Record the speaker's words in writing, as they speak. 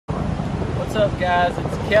What's up, guys?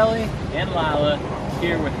 It's Kelly and Lila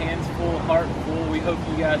here with Hands Full, Heart Full. We hope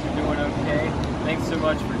you guys are doing okay. Thanks so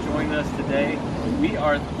much for joining us today. We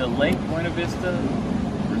are at the Lake Buena Vista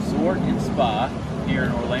Resort and Spa here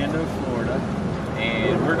in Orlando, Florida.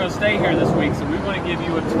 And we're going to stay here this week, so we want to give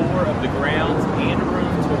you a tour of the grounds and a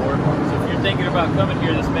room tour. So if you're thinking about coming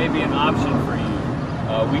here, this may be an option for you.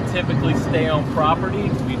 We typically stay on property.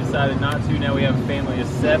 We decided not to. Now we have a family of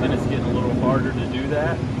 7. It's getting a little harder to do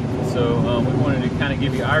that. So we wanted to kind of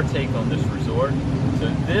give you our take on this resort. So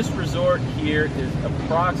this resort here is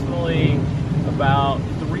approximately about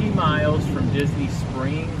 3 miles from Disney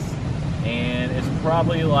Springs, and it's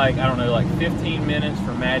probably like, I don't know, like 15 minutes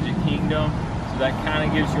from Magic Kingdom. So that kind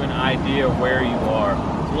of gives you an idea of where you are.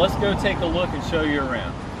 So let's go take a look and show you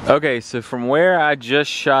around. Okay, so from where I just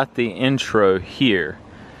shot the intro here,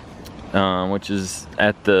 which is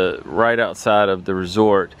at the right outside of the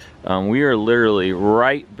resort, we are literally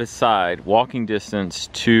right beside, walking distance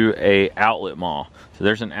to a outlet mall. So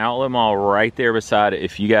there's an outlet mall right there beside it.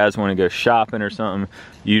 If you guys want to go shopping or something,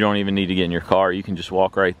 you don't even need to get in your car. You can just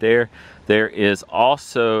walk right there. There is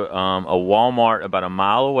also a Walmart about a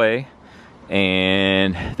mile away,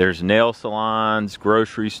 and there's nail salons,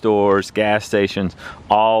 grocery stores, gas stations,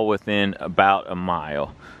 all within about a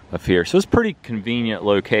mile of here. So it's a pretty convenient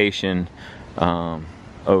location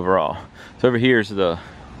overall. So over here is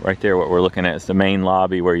right there, what we're looking at is the main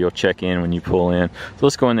lobby where you'll check in when you pull in. So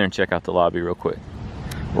let's go in there and check out the lobby real quick.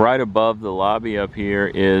 Right above the lobby up here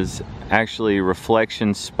is actually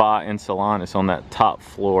Reflection Spa and Salon. It's on that top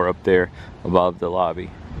floor up there above the lobby.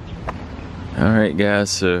 All right, guys,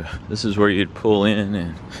 so this is where you'd pull in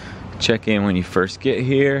and check in when you first get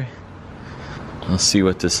here. Let's see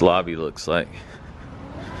what this lobby looks like.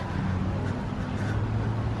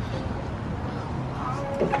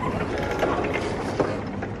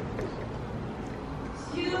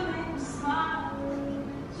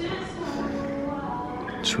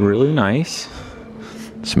 It's really nice.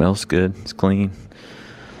 It smells good. It's clean.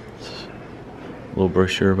 A little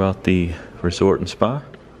brochure about the resort and spa.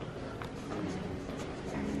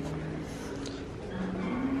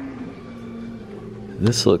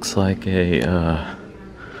 This looks like a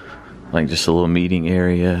like just a little meeting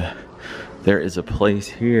area. There is a place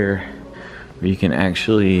here where you can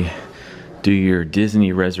actually do your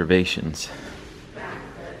Disney reservations.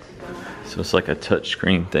 So it's like a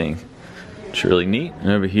touchscreen thing. It's really neat. And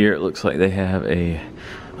over here it looks like they have a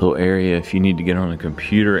little area if you need to get on a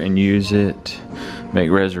computer and use it, make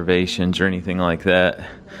reservations or anything like that.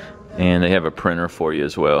 And they have a printer for you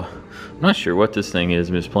as well. I'm not sure what this thing is,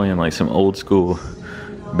 but it's playing like some old school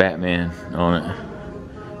Batman on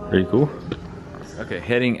it. Pretty cool. Okay,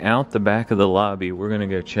 heading out the back of the lobby, we're gonna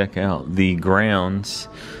go check out the grounds.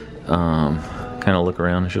 Kind of look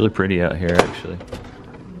around. It's really pretty out here, actually.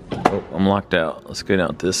 Oh, I'm locked out. Let's go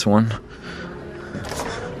down this one.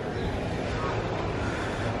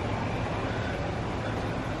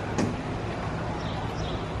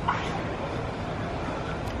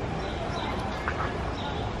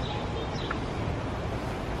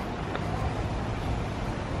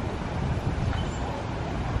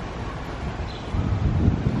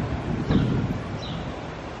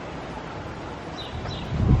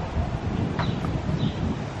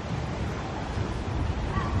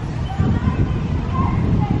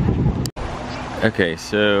 Okay,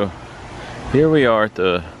 so here we are at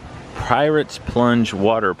the Pirates Plunge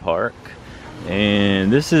Water Park,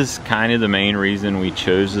 and this is kind of the main reason we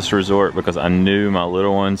chose this resort, because I knew my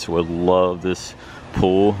little ones would love this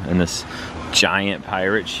pool and this giant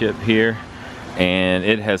pirate ship here, and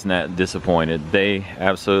it has not disappointed. They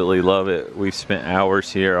absolutely love it. We've spent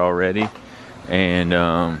hours here already, and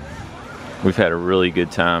we've had a really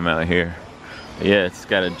good time out here. Yeah, it's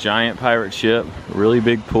got a giant pirate ship, really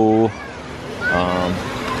big pool.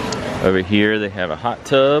 Over here they have a hot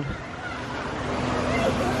tub,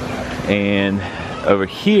 and over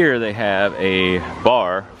here they have a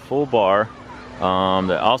bar, full bar,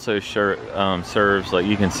 that also serves, like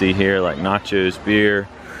you can see here, like nachos, beer,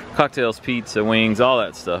 cocktails, pizza, wings, all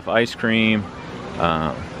that stuff, ice cream,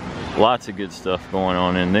 lots of good stuff going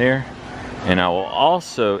on in there. And I will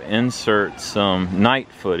also insert some night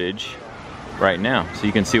footage right now so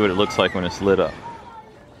you can see what it looks like when it's lit up.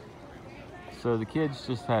 So the kids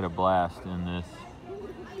just had a blast in this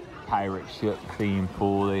pirate ship themed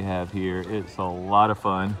pool they have here. It's a lot of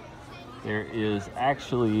fun. There is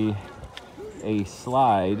actually a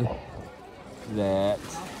slide that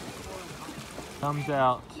comes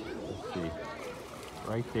out, let's see,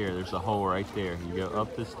 right there. There's a hole right there. You go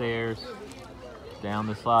up the stairs, down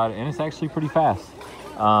the slide, and it's actually pretty fast.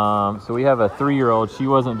 So we have a 3-year-old. She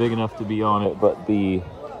wasn't big enough to be on it, but the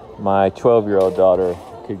my 12-year-old daughter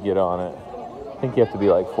could get on it. I think you have to be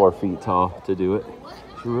like 4 feet tall to do it.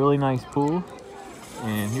 It's a really nice pool.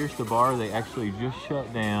 And here's the bar they actually just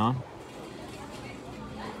shut down.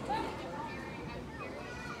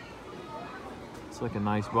 It's like a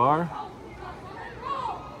nice bar.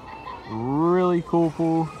 Really cool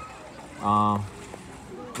pool. We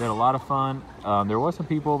had a lot of fun. There was some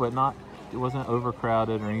people, but it wasn't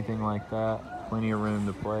overcrowded or anything like that. Plenty of room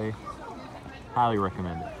to play. Highly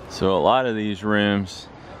recommend it. So a lot of these rooms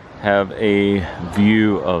have a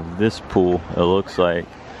view of this pool, it looks like.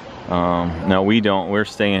 Now we don't, we're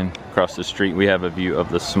staying across the street. We have a view of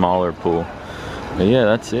the smaller pool. But yeah,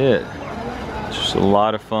 that's it. It's just a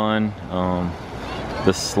lot of fun.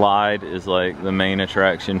 The slide is like the main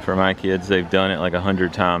attraction for my kids. They've done it like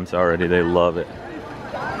 100 times already. They love it.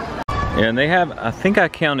 And they have, I think I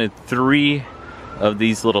counted 3 of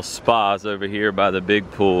these little spas over here by the big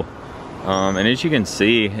pool. And as you can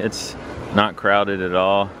see, it's not crowded at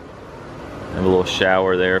all. They have a little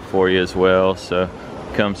shower there for you as well. So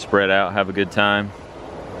come spread out, have a good time.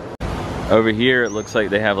 Over here, it looks like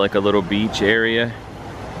they have like a little beach area,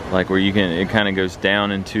 like where you can, it kind of goes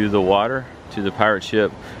down into the water to the pirate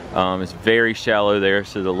ship. It's very shallow there,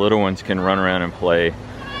 so the little ones can run around and play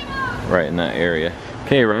right in that area.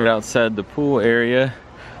 Okay, right outside the pool area,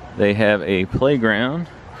 they have a playground,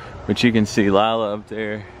 which you can see Lila up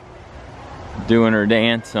there doing her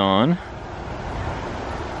dance on.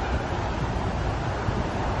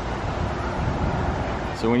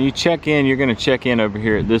 So when you check in, you're gonna check in over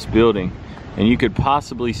here at this building, and you could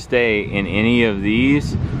possibly stay in any of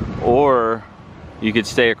these, or you could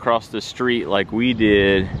stay across the street like we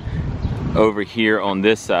did over here on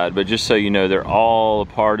this side. But just so you know, they're all a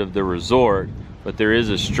part of the resort, but there is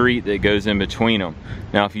a street that goes in between them.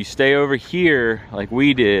 Now if you stay over here like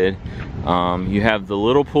we did, you have the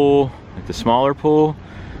little pool, like the smaller pool,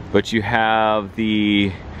 but you have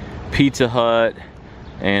the Pizza Hut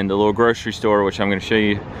and the little grocery store, which I'm going to show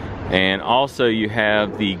you. And also you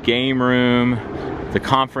have the game room, the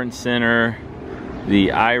conference center,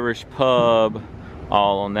 the Irish pub,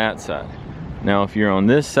 all on that side. Now if you're on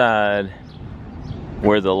this side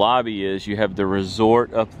where the lobby is, you have the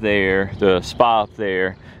resort up there, the spa up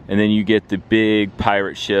there, and then you get the big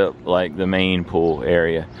pirate ship, like the main pool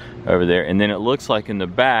area over there. And then it looks like in the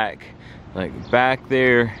back, like back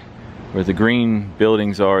there where the green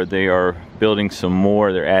buildings are, they are building some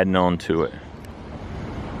more, they're adding on to it.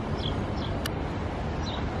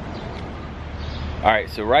 All right,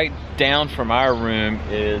 so right down from our room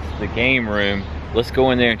is the game room. Let's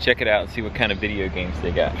go in there and check it out and see what kind of video games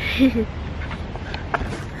they got.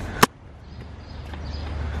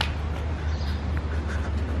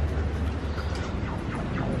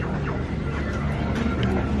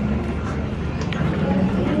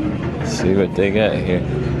 See what they got here.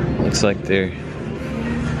 Looks like they're,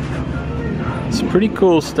 it's pretty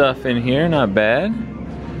cool stuff in here, not bad.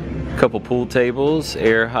 A couple pool tables,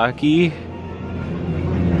 air hockey.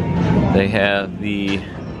 They have the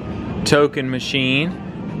token machine,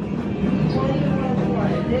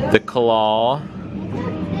 the claw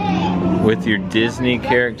with your Disney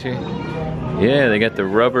character. Yeah, they got the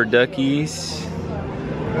rubber duckies.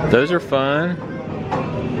 Those are fun.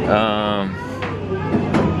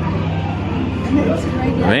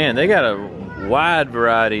 Man, they got a wide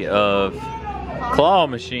variety of claw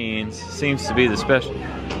machines. Seems to be the special.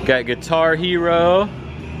 Got Guitar Hero.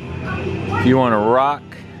 If you want to rock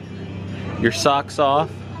your socks off.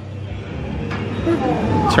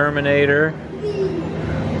 Terminator.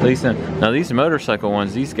 Now these motorcycle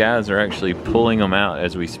ones, these guys are actually pulling them out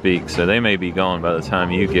as we speak, so they may be gone by the time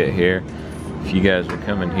you get here, if you guys are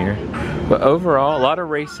coming here. But overall, a lot of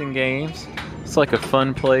racing games. It's like a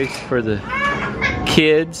fun place for the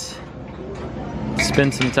kids to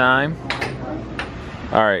spend some time.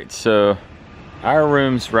 All right, so our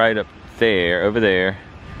room's right up there, over there.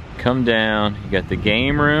 Come down, you got the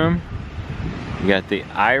game room, you got the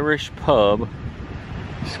Irish pub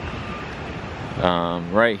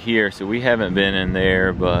right here. So we haven't been in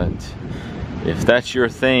there, but if that's your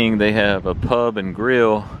thing, they have a pub and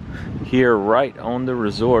grill here right on the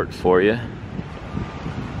resort for you.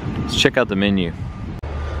 Let's check out the menu.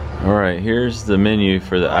 All right, here's the menu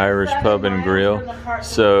for the Irish pub and grill.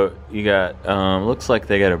 So you got, looks like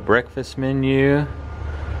they got a breakfast menu.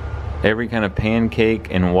 Every kind of pancake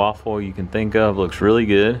and waffle you can think of. Looks really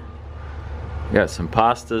good. Got some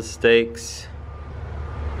pasta, steaks.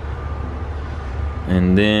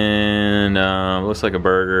 And then looks like a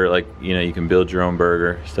burger, like, you know, you can build your own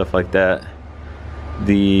burger, stuff like that.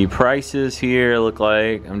 The prices here look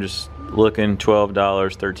like, I'm just looking, $12,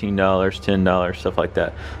 $13, $10, stuff like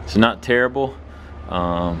that. So not terrible.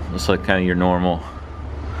 Looks like kind of your normal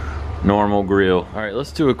grill. All right,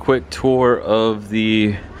 let's do a quick tour of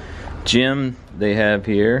the gym they have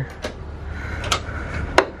here.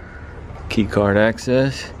 Key card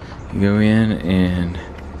access. You go in, and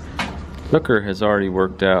Booker has already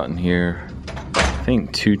worked out in here, I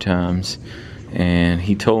think 2 times, and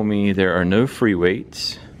he told me there are no free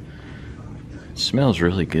weights. It smells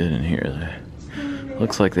really good in here.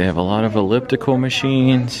 Looks like they have a lot of elliptical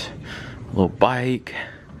machines, a little bike,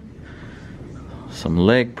 some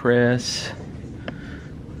leg press.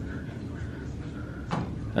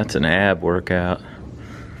 That's an ab workout.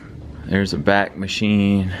 There's a back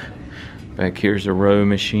machine. Back here's a row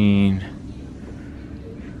machine.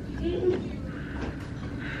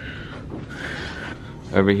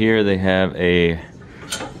 Over here they have a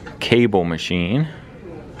cable machine,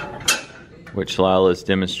 which Lila's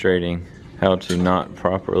demonstrating how to not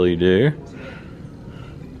properly do,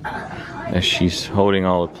 as she's holding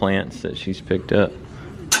all the plants that she's picked up.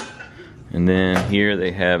 And then here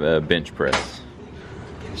they have a bench press,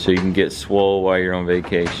 so you can get swole while you're on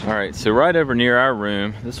vacation. All right, so right over near our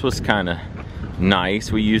room, this was kind of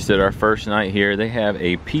nice. We used it our first night here. They have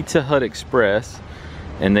a Pizza Hut Express,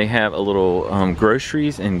 and they have a little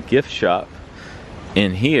groceries and gift shop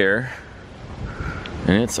in here,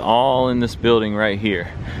 and it's all in this building right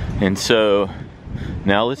here. And so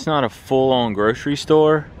now it's not a full-on grocery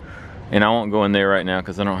store, and I won't go in there right now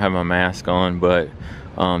because I don't have my mask on, but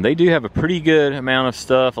they do have a pretty good amount of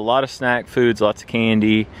stuff, a lot of snack foods, lots of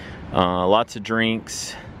candy, lots of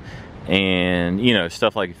drinks, and you know,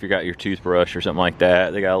 stuff like if you got your toothbrush or something like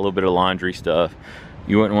that. They got a little bit of laundry stuff.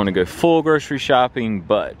 You wouldn't want to go full grocery shopping,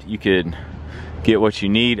 but you could get what you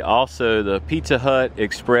need. Also, the Pizza Hut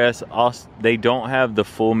Express, also, they don't have the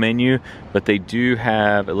full menu, but they do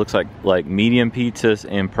have, it looks like medium pizzas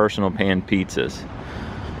and personal pan pizzas.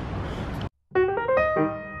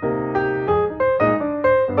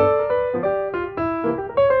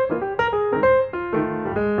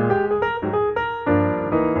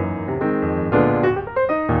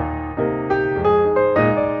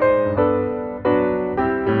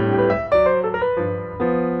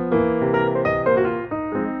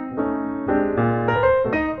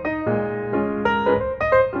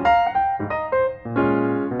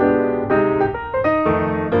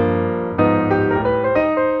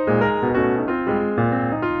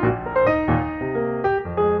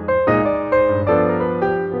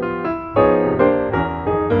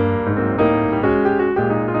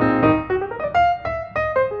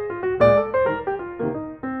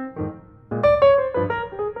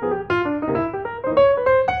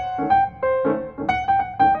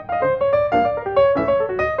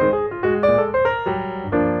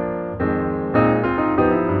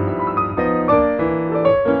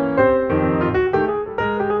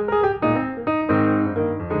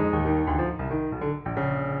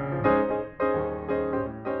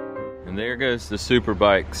 And there goes the super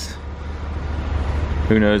bikes.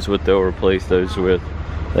 Who knows what they'll replace those with.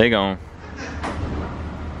 They gone.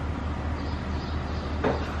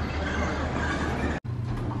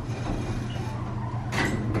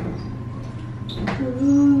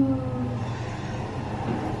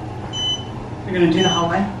 You're gonna do the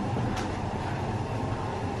hallway?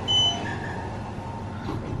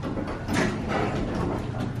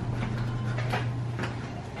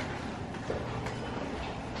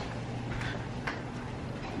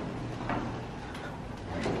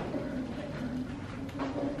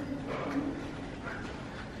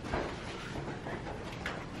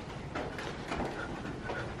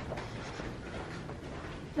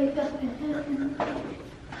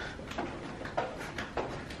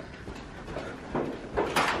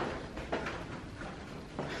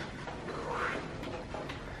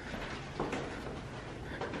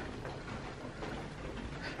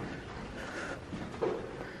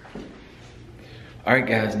 Alright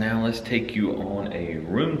guys, now let's take you on a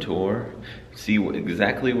room tour, see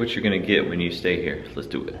exactly what you're gonna get when you stay here. Let's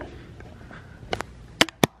do it.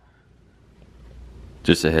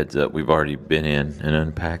 Just a heads up, we've already been in and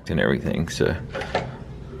unpacked and everything, so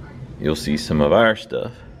you'll see some of our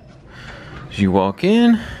stuff. As you walk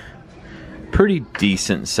in, pretty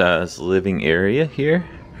decent sized living area here.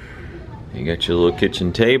 You got your little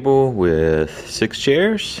kitchen table with 6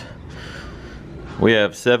 chairs. We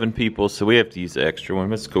have 7 people, so we have to use the extra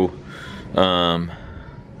one. That's cool. Got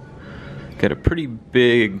a pretty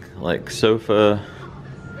big like sofa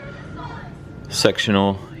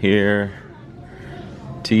sectional here.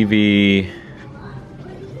 TV.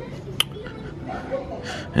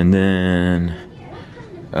 And then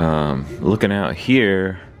looking out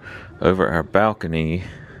here over our balcony,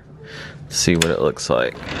 see what it looks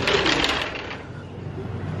like.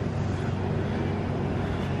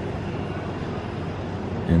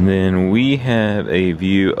 And then we have a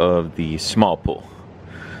view of the small pool.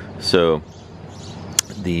 So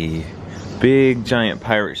the big giant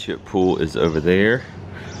pirate ship pool is over there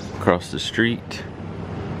across the street.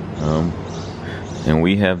 And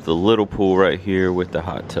we have the little pool right here with the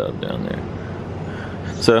hot tub down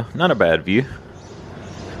there. So not a bad view.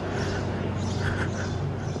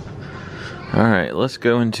 Alright, let's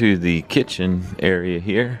go into the kitchen area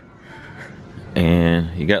here.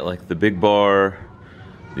 And you got like the big bar,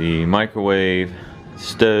 the microwave,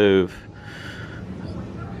 stove,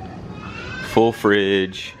 full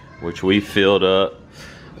fridge, which we filled up.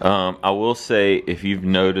 I will say, if you've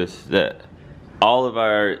noticed that all of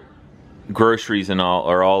our groceries and all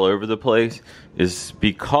are all over the place, is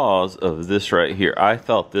because of this right here. I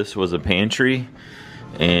thought this was a pantry,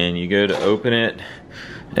 and you go to open it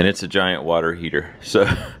and it's a giant water heater. So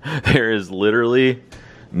there is literally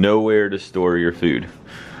nowhere to store your food,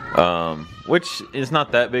 which is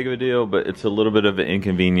not that big of a deal, but it's a little bit of an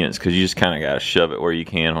inconvenience because you just kind of got to shove it where you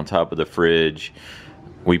can on top of the fridge.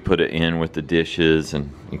 We put it in with the dishes,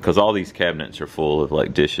 and because all these cabinets are full of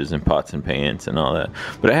like dishes and pots and pans and all that.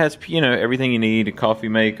 But it has, you know, everything you need: a coffee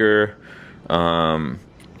maker,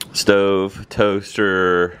 stove,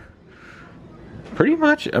 toaster, pretty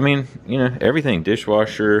much, I mean, you know, everything,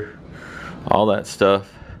 dishwasher, all that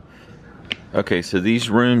stuff. Okay, so these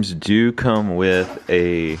rooms do come with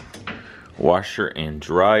a washer and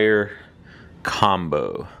dryer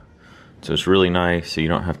combo. So it's really nice, so you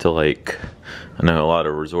don't have to, like, I know a lot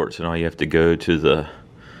of resorts and all, you have to go to the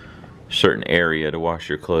certain area to wash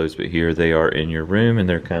your clothes, but here they are in your room, and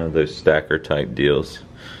they're kind of those stacker type deals.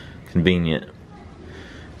 Convenient.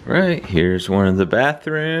 Right, here's one of the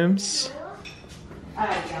bathrooms.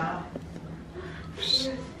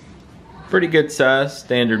 Pretty good size,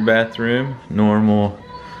 standard bathroom, normal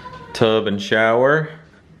tub and shower.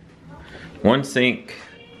 One sink.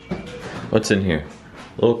 What's in here?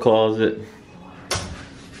 Little closet.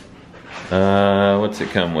 What's it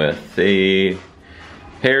come with? The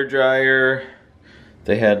hair dryer.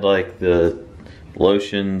 They had like the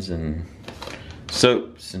lotions and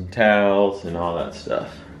soaps and towels and all that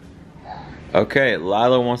stuff. Okay,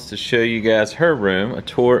 Lila wants to show you guys her room, a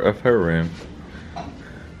tour of her room.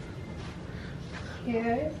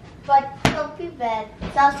 Here's like comfy bed.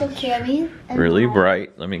 It's also cabin. Really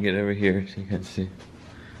bright. Let me get over here so you can see.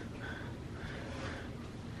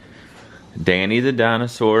 Danny the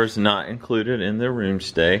dinosaur is not included in the room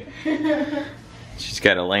stay. She's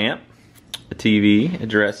got a lamp, a TV, a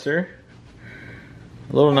dresser,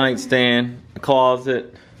 a little nightstand, a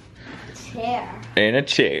closet, and a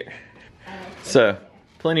chair. So,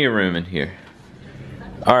 plenty of room in here.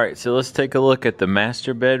 Alright, so let's take a look at the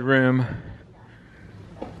master bedroom.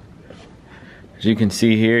 As you can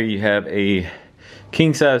see here, you have a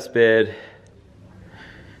king-size bed,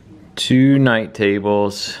 2 night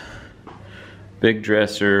tables, big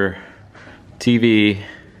dresser, TV.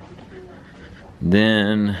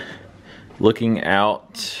 Then, looking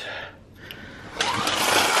out,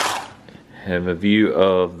 have a view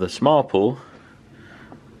of the small pool.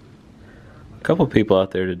 A couple people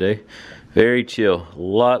out there today. Very chill. A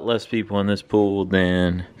lot less people in this pool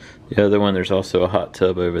than the other one. There's also a hot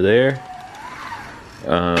tub over there.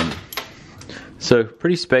 So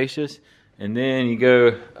pretty spacious. And then you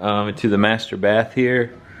go into the master bath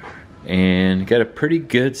here, and got a pretty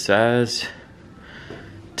good size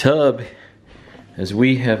tub, as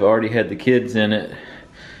we have already had the kids in it.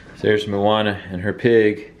 So there's Moana and her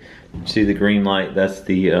pig. You see the green light? That's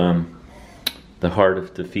the heart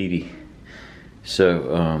of Te Fiti.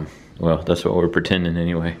 So, well, that's what we're pretending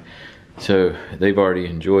anyway. So they've already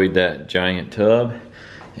enjoyed that giant tub.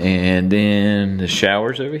 And then the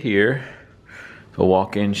shower's over here. A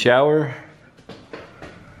walk-in shower.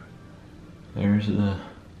 There's the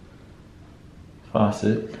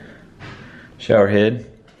faucet. Shower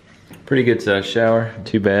head. Pretty good size shower,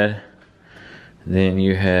 too bad. Then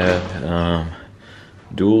you have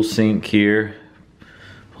dual sink here.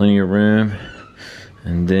 Plenty of room.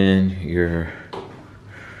 And then your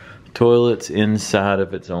toilet's inside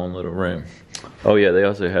of its own little room. Oh yeah, they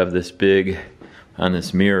also have this big, on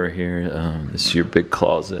this mirror here, this is your big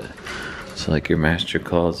closet. It's like your master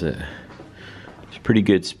closet. It's pretty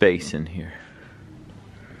good space in here.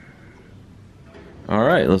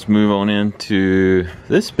 Alright, let's move on into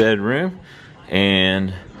this bedroom.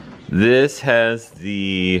 And this has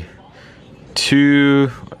the 2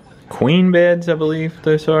 queen beds, I believe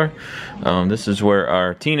those are. This is where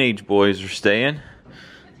our teenage boys are staying.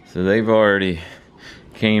 So they've already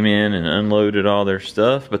came in and unloaded all their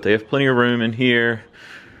stuff, but they have plenty of room in here.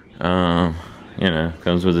 You know,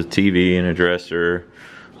 comes with a TV and a dresser,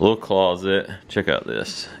 little closet. Check out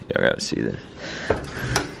this. Y'all gotta see this.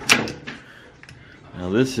 Now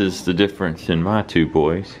this is the difference in my two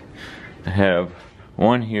boys. I have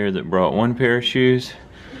one here that brought one pair of shoes,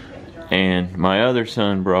 and my other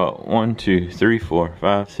son brought 1, 2, 3, 4,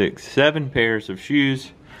 5, 6, 7 pairs of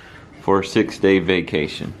shoes for a 6-day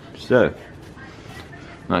vacation. So,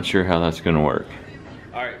 not sure how that's gonna work.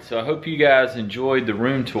 Alright, so I hope you guys enjoyed the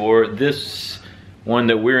room tour. This one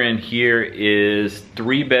that we're in here is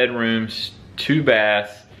 3 bedrooms, 2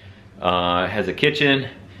 baths, has a kitchen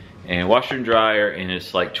and washer and dryer, and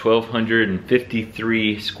it's like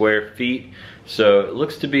 1,253 square feet. So it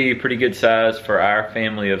looks to be a pretty good size for our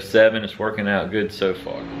family of 7. It's working out good so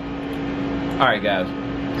far. Alright guys,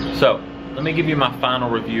 so let me give you my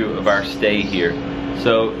final review of our stay here.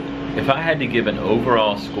 So if I had to give an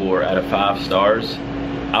overall score out of 5 stars,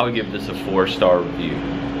 I would give this a 4-star review.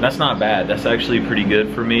 That's not bad. That's actually pretty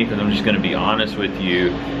good for me, because I'm just going to be honest with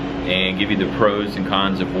you and give you the pros and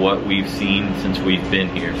cons of what we've seen since we've been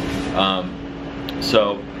here.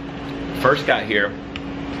 So first got here,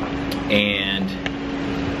 and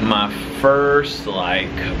my first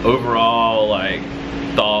overall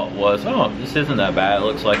thought was, oh, this isn't that bad. It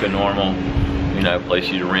looks like a normal, you know, place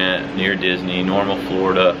you'd rent near Disney, normal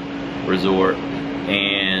Florida resort.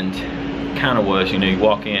 And kind of was, you know, you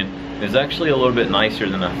walk in, it's actually a little bit nicer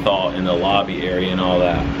than I thought in the lobby area and all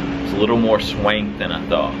that. It's a little more swank than I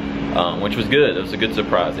thought, which was good. It was a good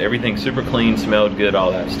surprise. Everything super clean, smelled good,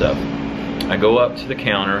 all that stuff. I go up to the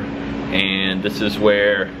counter, and this is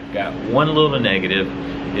where, got one little negative,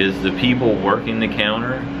 is the people working the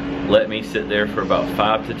counter let me sit there for about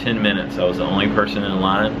 5 to 10 minutes. I was the only person in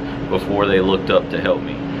line before they looked up to help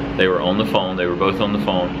me. They were on the phone. They were both on the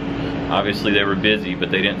phone. Obviously they were busy,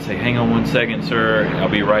 but they didn't say, hang on 1 second, sir, I'll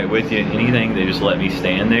be right with you, anything. They just let me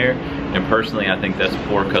stand there. And personally, I think that's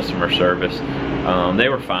poor customer service. They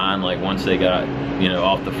were fine, like once they got, you know,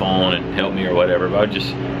 off the phone and helped me or whatever, but I would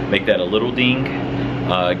just make that a little ding.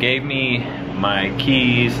 Gave me my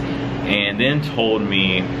keys, and then told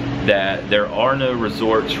me that there are no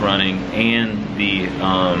resorts running, and the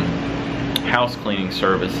house cleaning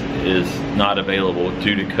service is not available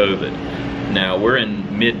due to COVID. Now we're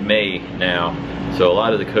in mid-May now, so a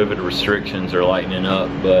lot of the COVID restrictions are lightening up,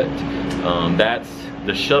 but that's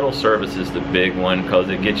the shuttle service is the big one, because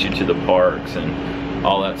it gets you to the parks and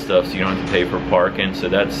all that stuff, so you don't have to pay for parking. So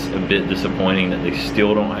that's a bit disappointing that they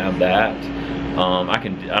still don't have that.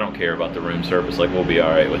 I don't care about the room service. Like, we'll be all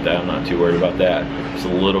right with that. I'm not too worried about that. It's a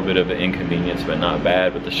little bit of an inconvenience, but not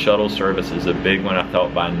bad. But the shuttle service is a big one. I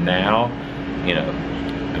thought by now, you know,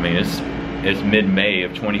 I mean, it's mid-May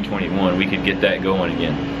of 2021. We could get that going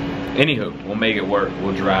again. Anywho, we'll make it work.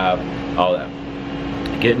 We'll drive, all that.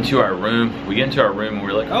 Get into our room. We get into our room and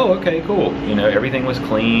we're like, oh, okay, cool. You know, everything was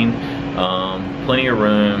clean, plenty of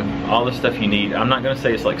room, all the stuff you need. I'm not gonna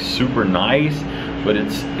say it's like super nice, but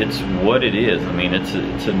it's what it is. I mean, it's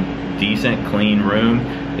a decent, clean room.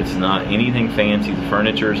 It's not anything fancy. The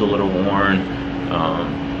furniture's a little worn.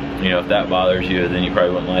 You know, if that bothers you, then you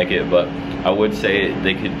probably wouldn't like it, but I would say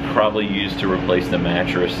they could probably use to replace the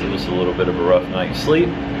mattress. It was a little bit of a rough night's sleep,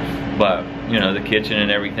 but you know, the kitchen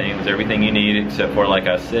and everything was everything you need, except for, like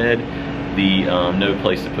I said, the no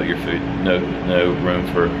place to put your food, no room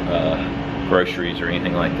for groceries or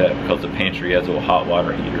anything like that, because the pantry has a little hot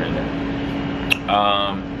water heater in it.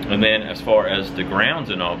 And then as far as the grounds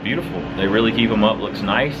and all, beautiful. They really keep them up, looks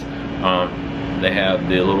nice. They have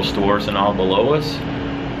the little stores and all below us,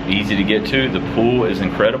 easy to get to. The pool is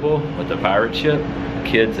incredible with the pirate ship.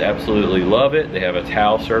 Kids absolutely love it. They have a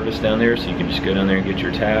towel service down there, so you can just go down there and get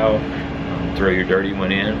your towel, throw your dirty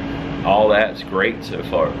one in. All that's great so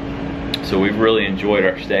far. So we've really enjoyed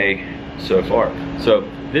our stay so far. So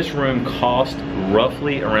this room cost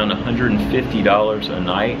roughly around $150 a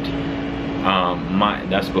night.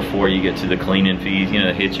 That's before you get to the cleaning fees. You know,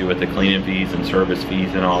 they hit you with the cleaning fees and service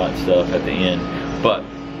fees and all that stuff at the end. But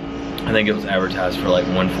I think it was advertised for like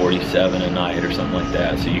 $147 a night or something like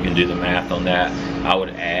that. So you can do the math on that. I would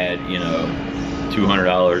add, you know,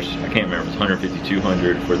 $200. I can't remember. It's $150,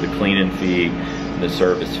 $200 for the cleaning fee, the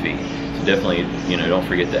service fee. So definitely, you know, don't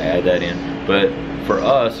forget to add that in. But for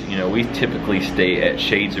us, you know, we typically stay at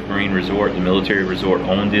Shades of Green Resort, the military resort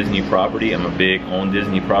on Disney property. I'm a big on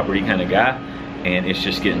Disney property kind of guy, and it's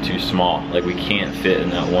just getting too small. Like, we can't fit in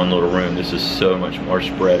that one little room. This is so much more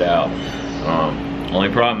spread out. Only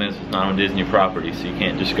problem is it's not on Disney property, so you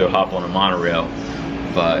can't just go hop on a monorail.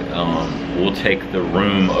 But we'll take the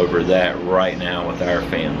room over that right now with our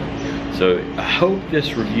family. So I hope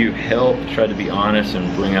this review helped. Try to be honest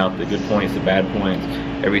and bring out the good points, the bad points,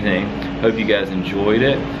 everything. Hope you guys enjoyed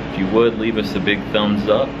it. If you would, leave us a big thumbs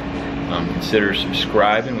up. consider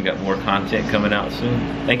subscribing. We got more content coming out soon.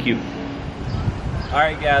 Thank you. All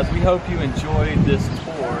right, guys, we hope you enjoyed this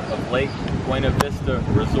tour of Lake Buena Vista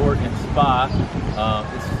Resort and Spa.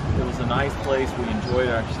 It was a nice place. We enjoyed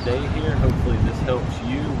our stay here. Hopefully this helps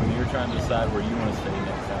you when you're trying to decide where you want to stay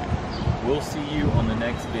next time. We'll see you on the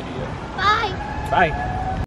next video. Bye. Bye.